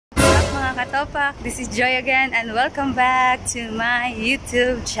mga katopak, this is Joy again and welcome back to my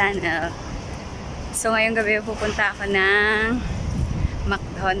YouTube channel. So ngayong gabi pupunta ako ng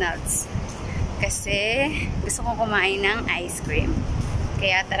McDonald's kasi gusto kong kumain ng ice cream.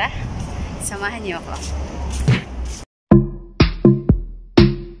 Kaya tara, samahan niyo ako.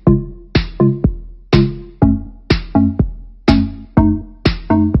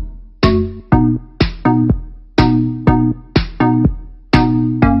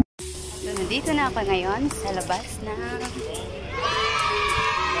 Dito na ako ngayon sa labas ng McDonald's.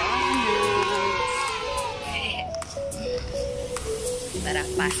 Tara,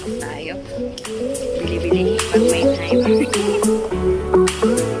 pasok tayo. Bili-bili pag may time.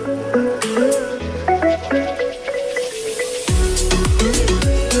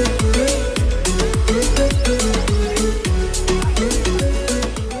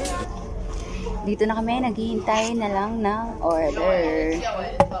 Dito na kami, naghihintay na lang ng order.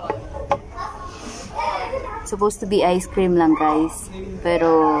 Supposed to be ice cream lang, guys.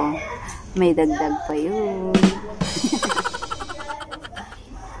 Pero may dagdag pa yun.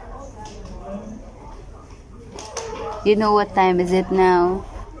 You know what time is it now?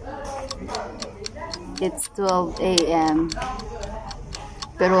 It's 12 AM.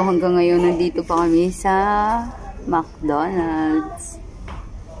 Pero hanggang ngayon nandito pa kami sa McDonald's.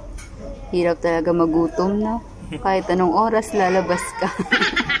 Hirap talaga magutom, no? Kahit anong oras lalabas ka.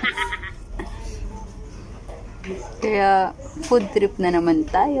 Kaya, food trip na naman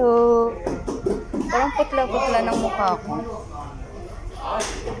tayo. Parang putla-putla ng mukha ko.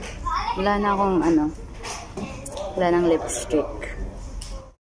 Wala na akong wala nang lipstick.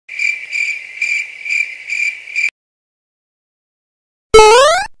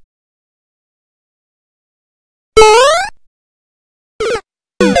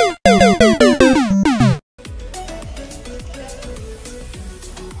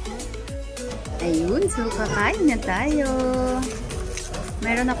 Ayun, so kakain na tayo.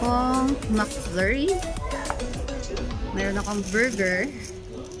 Meron akong McFlurry. Meron akong burger.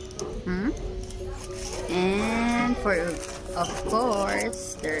 And of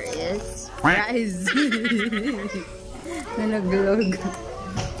course, there is fries. Nalaglog.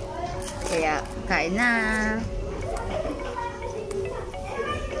 Kaya, kain na.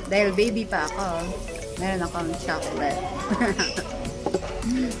 Dahil baby pa ako, meron akong chocolate.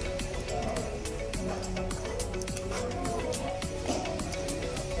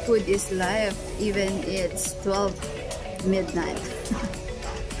 Food is life, even it's 12 midnight.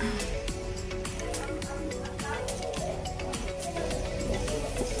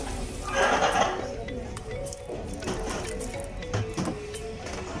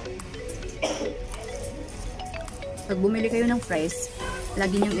 Pag bumili kayo ng fries,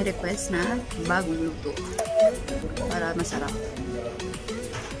 lagi niyong i-request na bagong luto para masarap,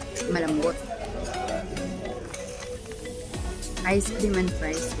 malambot. Ice cream and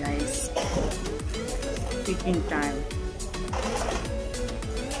fries, guys. Picking time.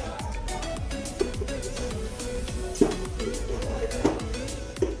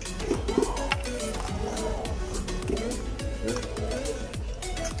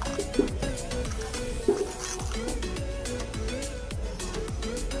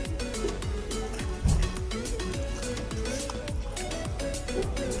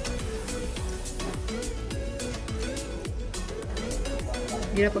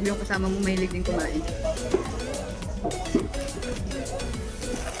 Hirap pag yung kasama mo mahilig din kumain.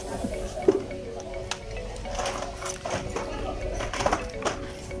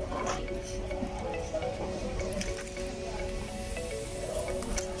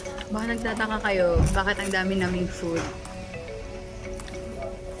 Baka nagtataka kayo, bakit ang dami naming food?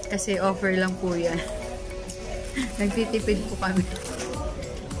 Kasi offer lang po yan. Nagtitipid po kami.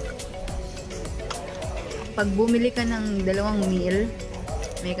 Pag bumili ka ng 2 meal,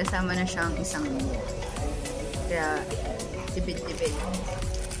 may kasama na siyang 1 meal. Kaya, tipid-tipid.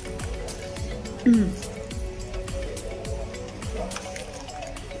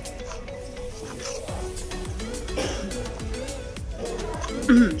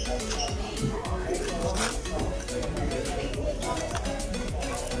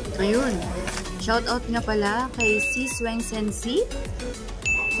 Ayun. Shout out nga pala kay Sis Weng Sensi,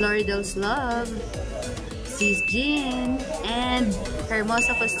 Floridal's Love, Sis Jean, and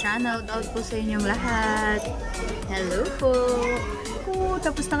Hermosa Pastrana. Out po sa inyong lahat. Hello po.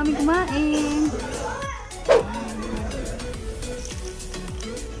 Tapos na kami kumain.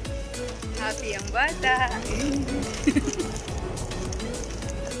 Happy ang bata.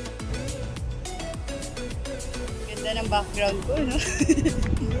 Ganda ng background ko, no?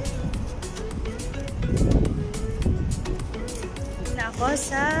 ako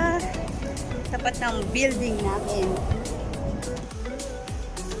sa tapat ng building namin.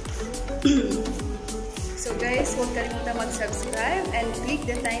 So guys, huwag kalimutan mag-subscribe and click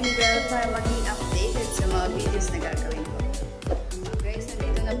the tiny bell para maging updated sa mga videos na gagawin ko. Guys,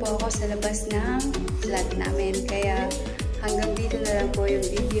 nandito na po ako sa labas ng flat namin. Kaya hanggang dito na lang po yung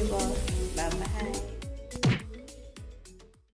video ko.